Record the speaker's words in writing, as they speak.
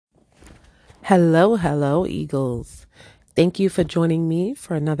Hello, Eagles. Thank you for joining me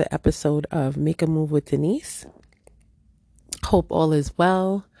for another episode of Make a Move with Denise. Hope all is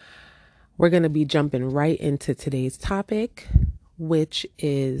well. We're going to be jumping right into today's topic, which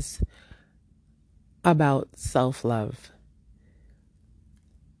is about self-love.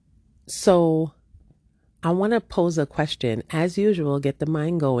 So I want to pose a question. As usual, get the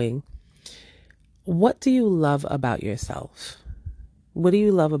mind going. What do you love about yourself? What do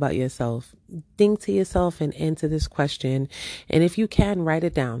you love about yourself? Think to yourself and answer this question. And if you can, write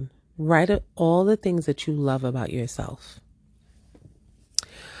it down. All the things that you love about yourself.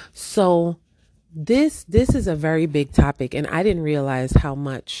 So this is a very big topic, and I didn't realize how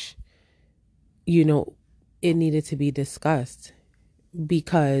much, it needed to be discussed,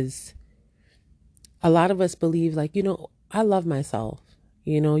 because a lot of us believe I love myself.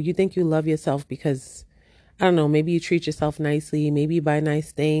 You think you love yourself because, I don't know, maybe you treat yourself nicely, maybe you buy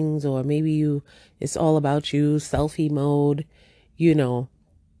nice things, or maybe it's all about you, selfie mode,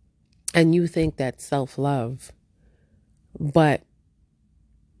 and you think that's self-love. But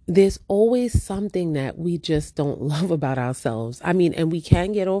there's always something that we just don't love about ourselves. And we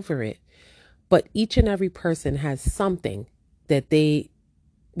can get over it, but each and every person has something that they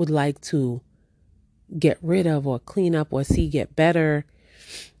would like to get rid of or clean up or see get better.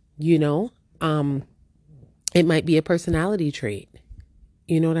 It might be a personality trait.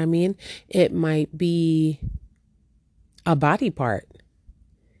 You know what I mean? It might be a body part.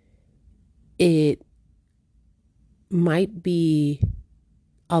 It might be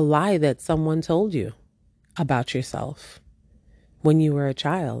a lie that someone told you about yourself when you were a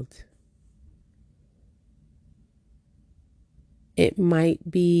child. It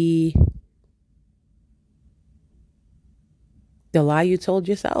might be the lie you told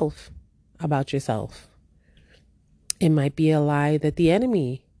yourself about yourself. It might be a lie that the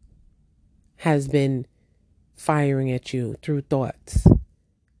enemy has been firing at you through thoughts.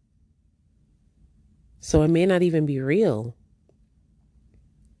 So it may not even be real.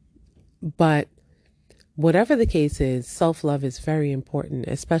 But whatever the case is, self-love is very important,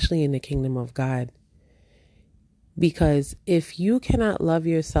 especially in the kingdom of God. Because if you cannot love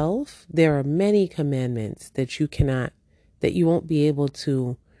yourself, there are many commandments that you won't be able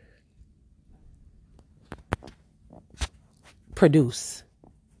to produce.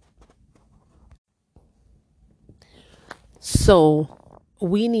 So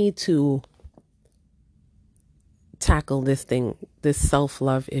we need to tackle this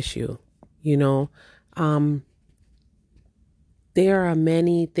self-love issue. There are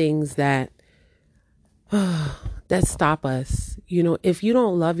many things that stop us. If you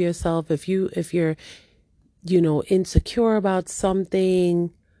don't love yourself, if you're insecure about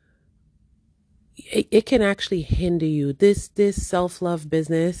something, it can actually hinder you. This self-love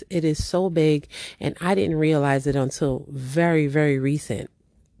business, it is so big, and I didn't realize it until very, very recent.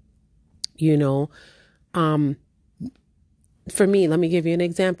 For me, let me give you an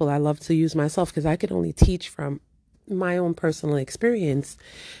example. I love to use myself because I can only teach from my own personal experience.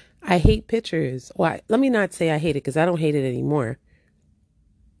 I hate pictures. Let me not say I hate it, because I don't hate it anymore.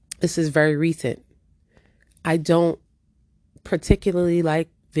 This is very recent. I don't particularly like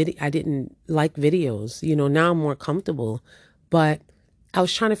I didn't like videos. Now I'm more comfortable. But I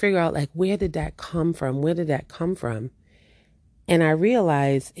was trying to figure out, where did that come from? Where did that come from? And I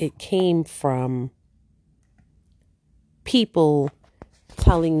realized it came from people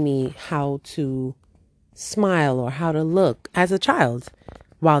telling me how to smile or how to look as a child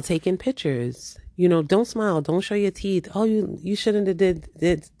while taking pictures. Don't smile, don't show your teeth. Oh, you shouldn't have did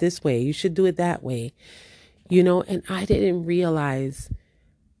it this way. You should do it that way. And I didn't realize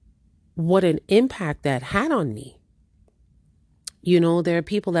what an impact that had on me. There are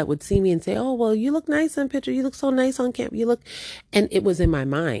people that would see me and say, oh, well, you look nice on picture. You look so nice on camera. And it was in my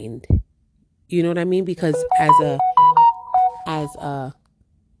mind. You know what I mean? Because as a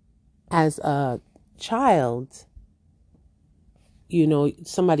child,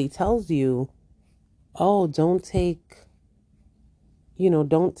 somebody tells you, oh, don't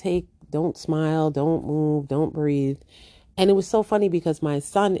smile, don't move, don't breathe. And it was so funny because my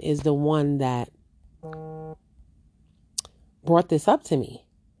son is the one that brought this up to me.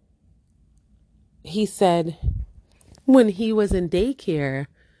 He said when he was in daycare,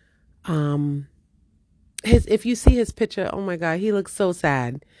 if you see his picture, oh my God, he looks so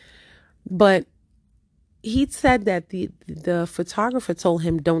sad. But he said that the photographer told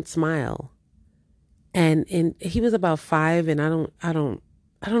him don't smile. And he was about 5, and I don't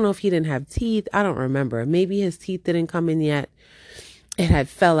know if he didn't have teeth. I don't remember. Maybe his teeth didn't come in yet. It had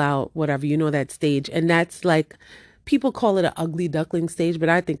fell out, whatever, that stage. And that's people call it an ugly duckling stage, but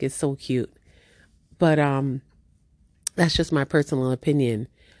I think it's so cute. But that's just my personal opinion.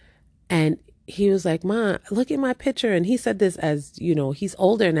 And he was like, Ma, look at my picture. And he said this as, he's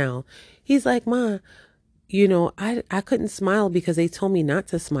older now. He's like, Ma, I couldn't smile because they told me not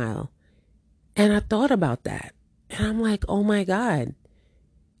to smile. And I thought about that. And I'm like, oh my God,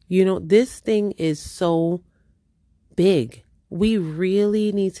 this thing is so big. We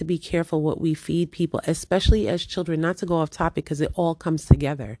really need to be careful what we feed people, especially as children, not to go off topic because it all comes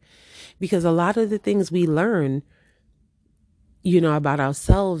together. Because a lot of the things we learn, about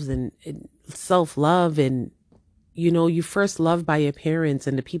ourselves and self-love and, you first loved by your parents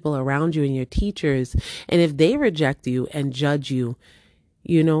and the people around you and your teachers. And if they reject you and judge you,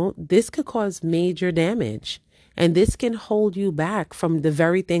 this could cause major damage. And this can hold you back from the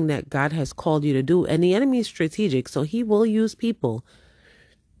very thing that God has called you to do. And the enemy is strategic, so he will use people.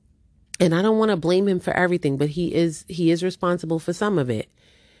 And I don't want to blame him for everything, but he is responsible for some of it.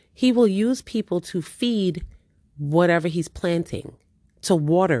 He will use people to feed whatever he's planting, to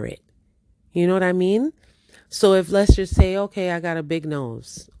water it. You know what I mean? So if, let's just say, okay, I got a big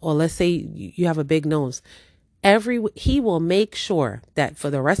nose, or let's say you have a big nose, he will make sure that for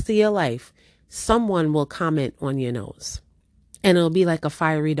the rest of your life, someone will comment on your nose, and it'll be like a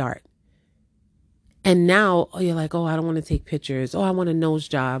fiery dart. And now you're like, oh, I don't want to take pictures. Oh, I want a nose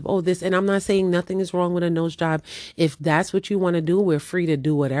job. Oh, this. And I'm not saying nothing is wrong with a nose job. If that's what you want to do, we're free to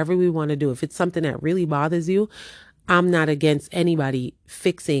do whatever we want to do. If it's something that really bothers you, I'm not against anybody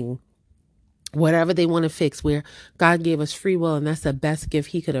fixing whatever they want to fix, where God gave us free will, and that's the best gift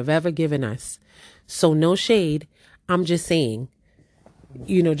he could have ever given us. So no shade. I'm just saying,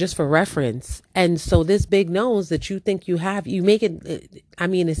 just for reference. And so this big nose that you think you have, you make it,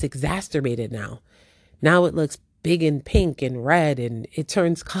 it's exacerbated now. Now it looks big and pink and red and it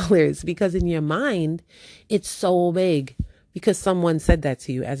turns colors because in your mind, it's so big because someone said that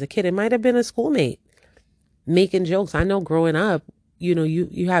to you as a kid. It might have been a schoolmate making jokes. I know growing up,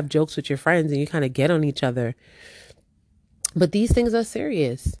 you have jokes with your friends and you kind of get on each other. But these things are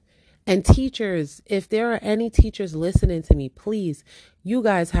serious. And teachers, if there are any teachers listening to me, please, you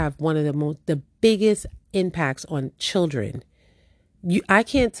guys have one of the biggest impacts on children. I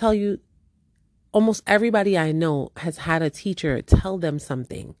can't tell you, almost everybody I know has had a teacher tell them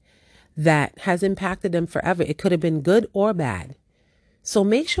something that has impacted them forever. It could have been good or bad. So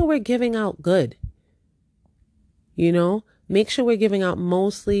make sure we're giving out good. Make sure we're giving out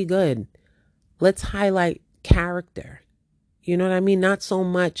mostly good. Let's highlight character. You know what I mean? Not so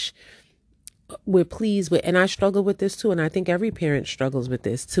much we're pleased with, and I struggle with this too, and I think every parent struggles with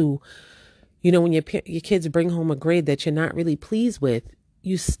this too. When your kids bring home a grade that you're not really pleased with,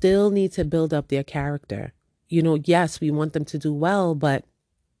 you still need to build up their character. Yes, we want them to do well, but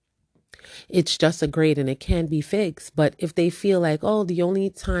it's just a grade and it can be fixed. But if they feel like, oh, the only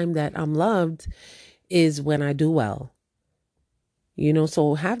time that I'm loved is when I do well,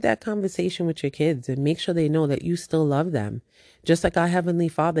 so have that conversation with your kids and make sure they know that you still love them. Just like our Heavenly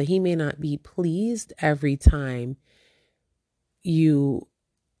Father, he may not be pleased every time he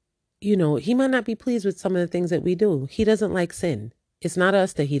might not be pleased with some of the things that we do. He doesn't like sin. It's not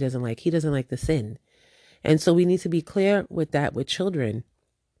us that he doesn't like. He doesn't like the sin. And so we need to be clear with that with children.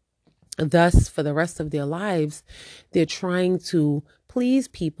 Thus, for the rest of their lives, they're trying to please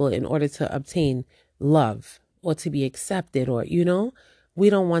people in order to obtain love or to be accepted or,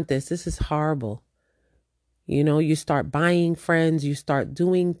 we don't want this. This is horrible. You start buying friends, you start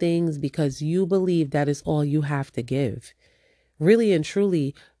doing things because you believe that is all you have to give. Really and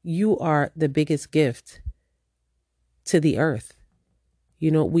truly, you are the biggest gift to the earth.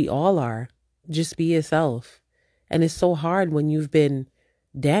 We all are. Just be yourself. And it's so hard when you've been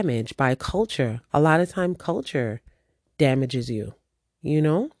damaged by culture. A lot of time culture damages you,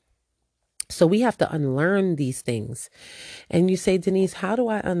 So we have to unlearn these things. And you say, Denise, how do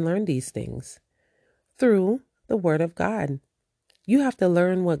I unlearn these things? Through the word of God. You have to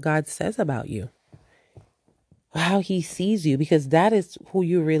learn what God says about you, how he sees you, because that is who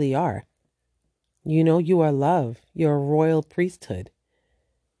you really are. You are love. You're a royal priesthood.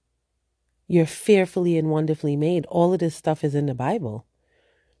 You're fearfully and wonderfully made. All of this stuff is in the Bible.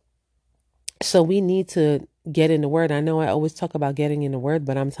 So we need to get in the word. I know I always talk about getting in the word,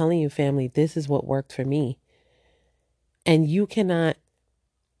 but I'm telling you, family, this is what worked for me. And you can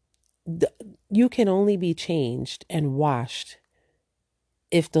only be changed and washed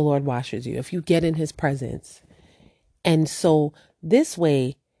if the Lord washes you, if you get in his presence. And so this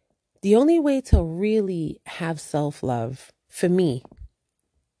way, the only way to really have self-love for me,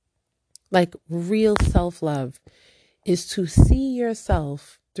 like real self-love, is to see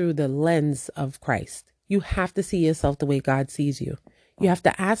yourself through the lens of Christ. You have to see yourself the way God sees you. You have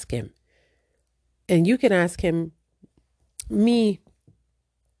to ask him, And you can ask him, me,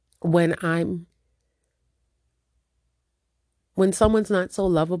 when someone's not so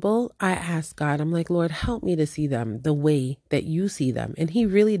lovable, I ask God, I'm like, Lord, help me to see them the way that you see them. And he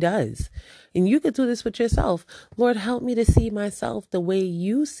really does. And you could do this with yourself. Lord, help me to see myself the way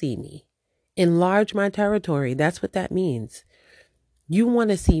you see me. Enlarge my territory. That's what that means. You want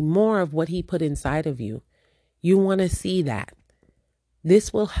to see more of what he put inside of you. You want to see that.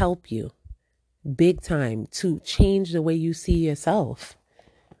 This will help you big time to change the way you see yourself,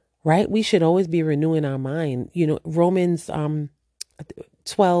 right? We should always be renewing our mind. Romans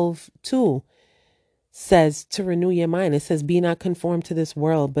 12:2 says to renew your mind. It says, be not conformed to this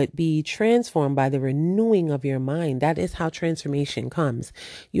world, but be transformed by the renewing of your mind. That is how transformation comes.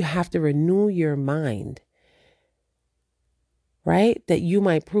 You have to renew your mind, right? That you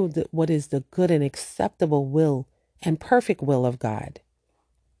might prove that what is the good and acceptable will and perfect will of God,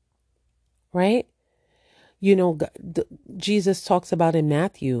 right? Jesus talks about in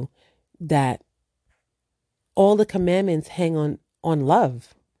Matthew that all the commandments hang on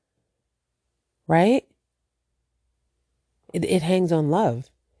love, right? It hangs on love.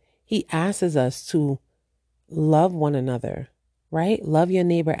 He asks us to love one another, right? Love your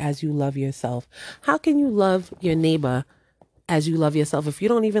neighbor as you love yourself. How can you love your neighbor as you love yourself if you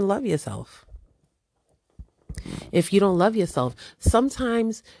don't even love yourself? If you don't love yourself,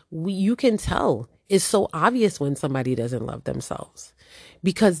 sometimes you can tell. It's so obvious when somebody doesn't love themselves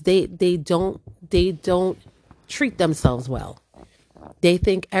because they don't treat themselves well. They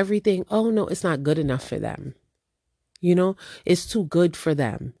think everything, oh no, it's not good enough for them. It's too good for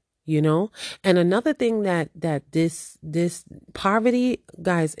them, And another thing that this poverty,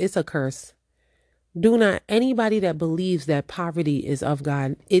 guys, it's a curse. Anybody that believes that poverty is of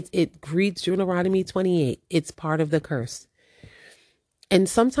God, it reads Deuteronomy 28. It's part of the curse. And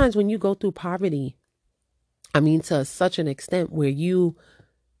sometimes when you go through poverty, to such an extent where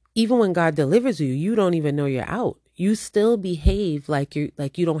even when God delivers you, you don't even know you're out. You still behave like you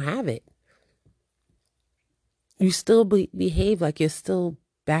don't have it. You still behave like you're still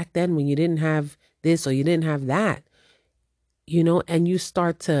back then when you didn't have this or you didn't have that, and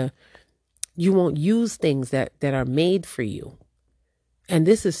you won't use things that are made for you. And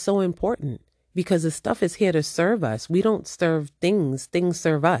this is so important because the stuff is here to serve us. We don't serve things. Things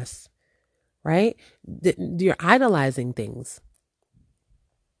serve us, right? You're idolizing things.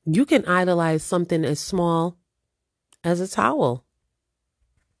 You can idolize something as small as a towel.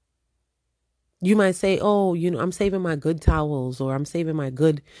 You might say, oh, I'm saving my good towels or I'm saving my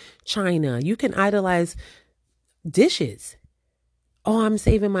good china. You can idolize dishes. Oh, I'm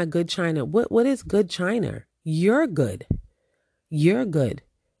saving my good china. What is good china? You're good. You're good.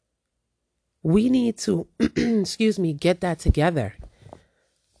 We need to, excuse me, get that together.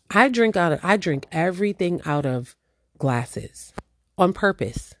 I drink everything out of glasses on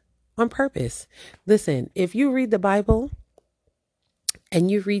purpose. On purpose. Listen, if you read the Bible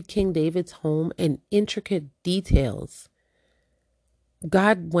and you read King David's home and intricate details,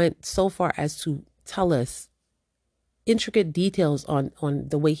 God went so far as to tell us intricate details on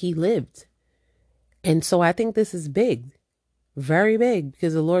the way he lived. And so I think this is big, very big,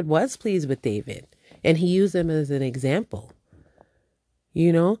 because the Lord was pleased with David and he used him as an example,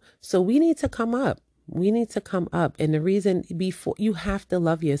 So we need to come up. We need to come up. And the reason before you have to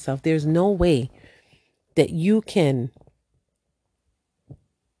love yourself, there's no way that you can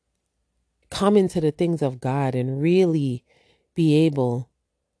come into the things of God and really be able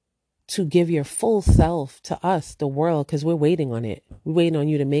to give your full self to us, the world, because we're waiting on it. We're waiting on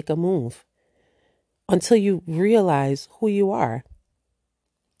you to make a move until you realize who you are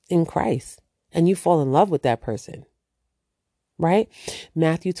in Christ and you fall in love with that person, right?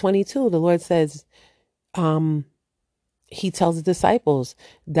 Matthew 22, the Lord says, he tells the disciples,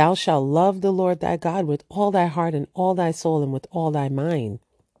 thou shalt love the Lord thy God with all thy heart and all thy soul and with all thy mind,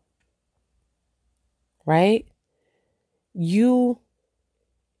 right?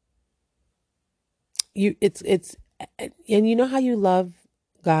 It's and you know how you love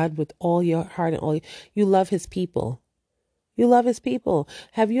God with all your heart and you love his people. You love his people.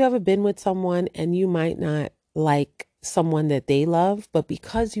 Have you ever been with someone and you might not like someone that they love, but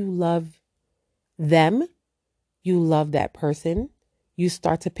because you love them, you love that person, you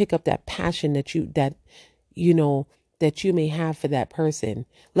start to pick up that passion that you may have for that person.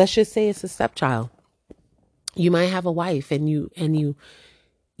 Let's just say it's a stepchild. You might have a wife and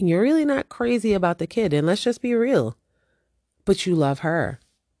you're really not crazy about the kid, and let's just be real, but you love her.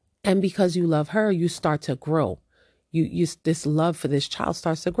 And because you love her, you start to grow. This love for this child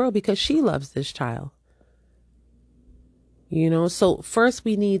starts to grow because she loves this child. So first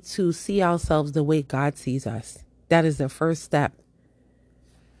we need to see ourselves the way God sees us. That is the first step,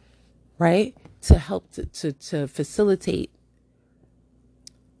 right? To help to facilitate,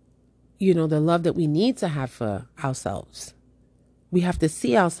 the love that we need to have for ourselves. We have to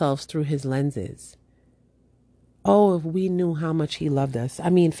see ourselves through his lenses. Oh, if we knew how much he loved us. I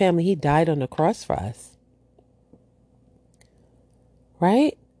mean, family, he died on the cross for us.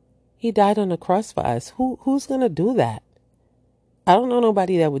 Right? He died on the cross for us. Who's going to do that? I don't know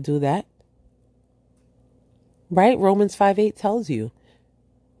nobody that would do that. Right? Romans 5:8 tells you.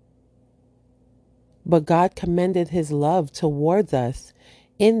 But God commended his love towards us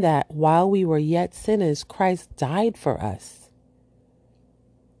in that while we were yet sinners, Christ died for us.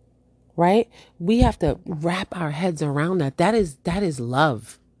 Right? We have to wrap our heads around that. That is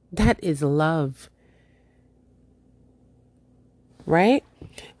love. That is love. Right?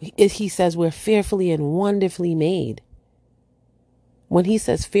 He says we're fearfully and wonderfully made. When he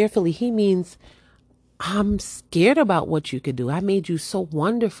says fearfully, he means I'm scared about what you could do. I made you so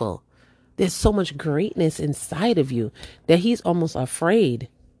wonderful. There's so much greatness inside of you that he's almost afraid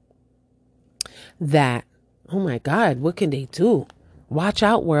that, oh my God, what can they do? Watch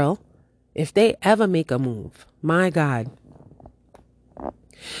out, world. If they ever make a move, my God.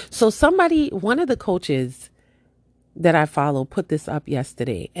 So one of the coaches that I follow put this up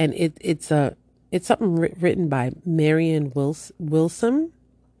yesterday, and it's something written by Marianne Williamson.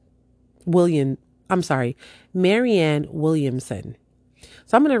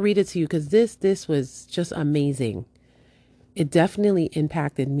 So I'm going to read it to you because this was just amazing. It definitely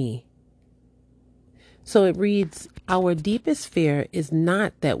impacted me. So it reads, our deepest fear is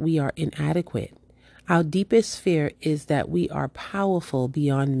not that we are inadequate. Our deepest fear is that we are powerful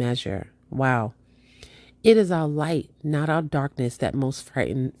beyond measure. Wow. It is our light, not our darkness, that most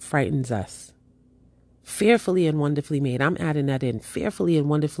frightens us. Fearfully and wonderfully made. I'm adding that in. Fearfully and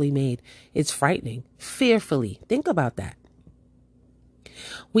wonderfully made. It's frightening. Fearfully. Think about that.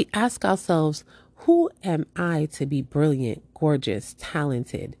 We ask ourselves, who am I to be brilliant, gorgeous,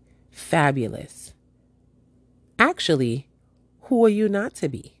 talented, fabulous? Actually, who are you not to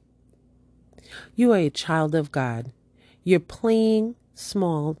be? You are a child of God. Your playing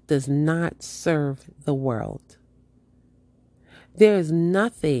small does not serve the world. There is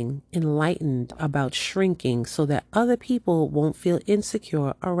nothing enlightened about shrinking so that other people won't feel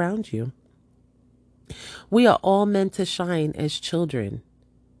insecure around you. We are all meant to shine as children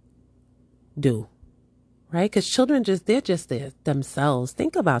do, right? Because children they're just themselves.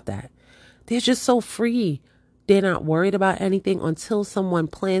 Think about that. They're just so free. They're not worried about anything until someone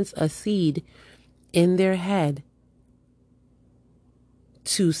plants a seed in their head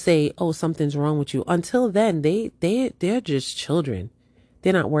to say, oh, something's wrong with you. Until then, they're just children.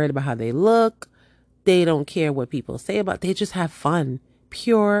 They're not worried about how they look. They don't care what people say about. They just have fun.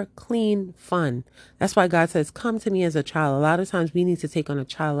 Pure, clean fun. That's why God says, come to me as a child. A lot of times we need to take on a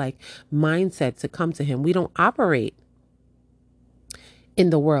childlike mindset to come to him. We don't operate in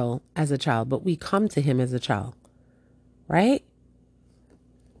the world as a child, but we come to him as a child, right?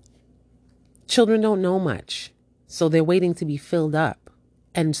 Children don't know much, so they're waiting to be filled up.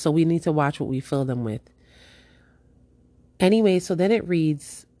 And so we need to watch what we fill them with. Anyway, so then it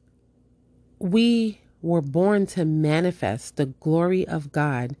reads, we were born to manifest the glory of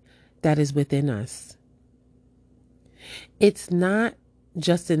God that is within us. It's not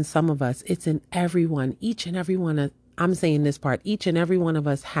just in some of us, it's in everyone. Each and every one, I'm saying this part, each and every one of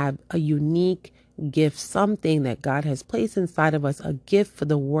us have a unique gift, something that God has placed inside of us, a gift for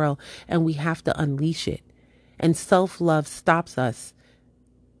the world, and we have to unleash it. And self-love stops us.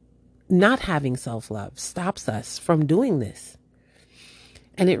 Not having self-love stops us from doing this.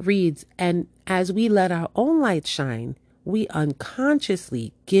 And it reads, and as we let our own light shine, we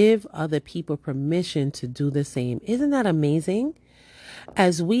unconsciously give other people permission to do the same. Isn't that amazing?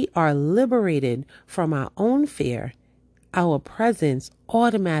 As we are liberated from our own fear, our presence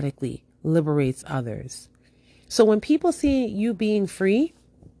automatically liberates others. So when people see you being free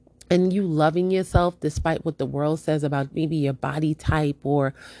and you loving yourself despite what the world says about maybe your body type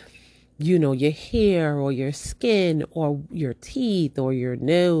or your hair or your skin or your teeth or your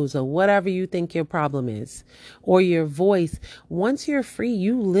nose or whatever you think your problem is, or your voice. Once you're free,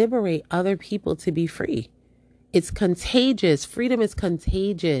 you liberate other people to be free. It's contagious. Freedom is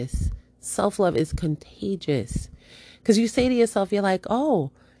contagious. Self-love is contagious. Because you say to yourself, you're like,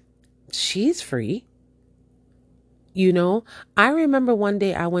 oh, she's free. I remember one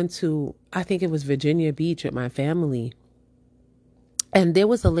day I went to, I think it was Virginia Beach with my family. And there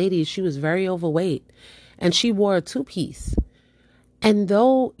was a lady, she was very overweight, and she wore a two-piece. And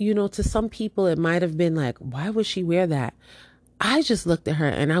though, to some people, it might have been like, why would she wear that? I just looked at her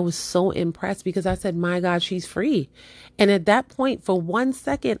and I was so impressed because I said, my God, she's free. And at that point, for 1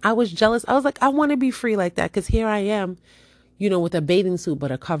 second, I was jealous. I was like, I want to be free like that. Because here I am, with a bathing suit,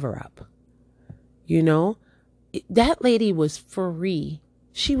 but a cover up. That lady was free.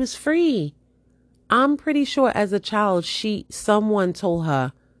 She was free. I'm pretty sure as a child, someone told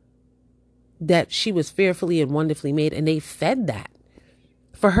her that she was fearfully and wonderfully made, and they fed that.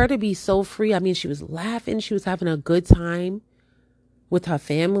 For her to be so free, I mean, she was laughing. She was having a good time with her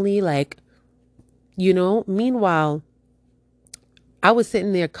family. Like, meanwhile, I was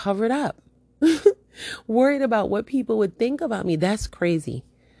sitting there covered up, worried about what people would think about me. That's crazy.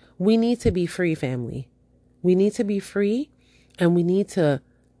 We need to be free, family. We need to be free, and we need to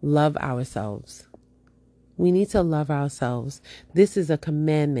love ourselves. We need to love ourselves. This is a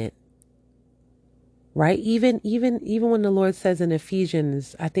commandment, right? Even when the Lord says in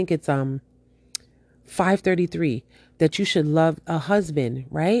Ephesians, I think it's 5:33, that you should love a husband,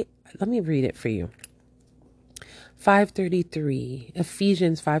 right? Let me read it for you. 5:33,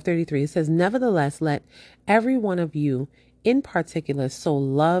 Ephesians 5:33. It says, nevertheless, let every one of you in particular so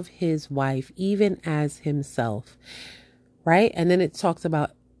love his wife, even as himself, right? And then it talks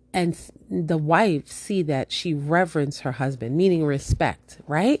about, and the wife see that she reverence her husband, meaning respect,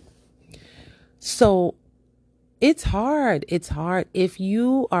 right? So it's hard. It's hard. If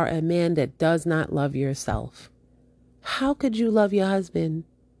you are a man that does not love yourself, how could you love your husband?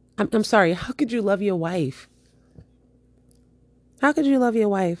 I'm sorry. How could you love your wife? How could you love your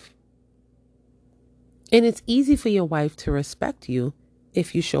wife? And it's easy for your wife to respect you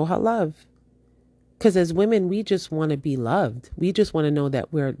if you show her love. Because as women, we just want to be loved. We just want to know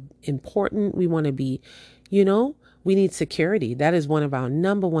that we're important. We want to be, we need security. That is one of our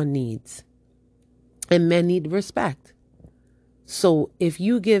number one needs. And men need respect. So if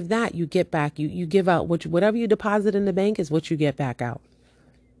you give that, you get back. You give out whatever you deposit in the bank is what you get back out.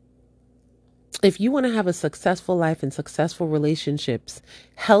 If you want to have a successful life and successful relationships,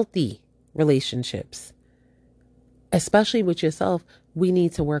 healthy relationships, especially with yourself, we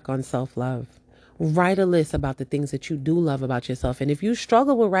need to work on self-love. Write a list about the things that you do love about yourself. And if you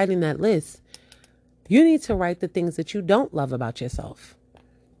struggle with writing that list, you need to write the things that you don't love about yourself.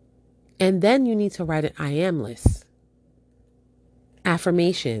 And then you need to write an I am list.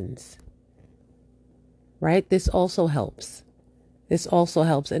 Affirmations. Right? This also helps.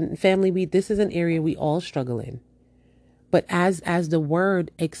 And family, this is an area we all struggle in. But as the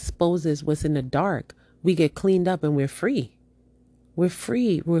word exposes what's in the dark, we get cleaned up and we're free. We're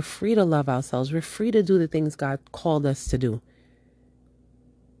free. We're free to love ourselves. We're free to do the things God called us to do.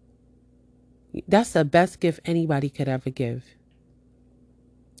 That's the best gift anybody could ever give,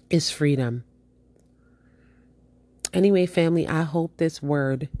 is freedom. Anyway, family, I hope this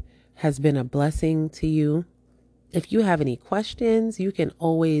word has been a blessing to you. If you have any questions, you can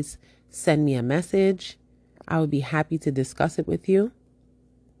always send me a message. I would be happy to discuss it with you.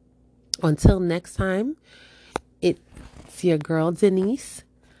 Until next time, it's your girl, Denise,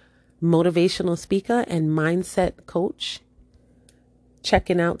 motivational speaker and mindset coach.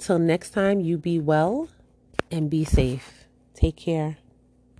 Checking out till next time. You be well and be safe. Take care.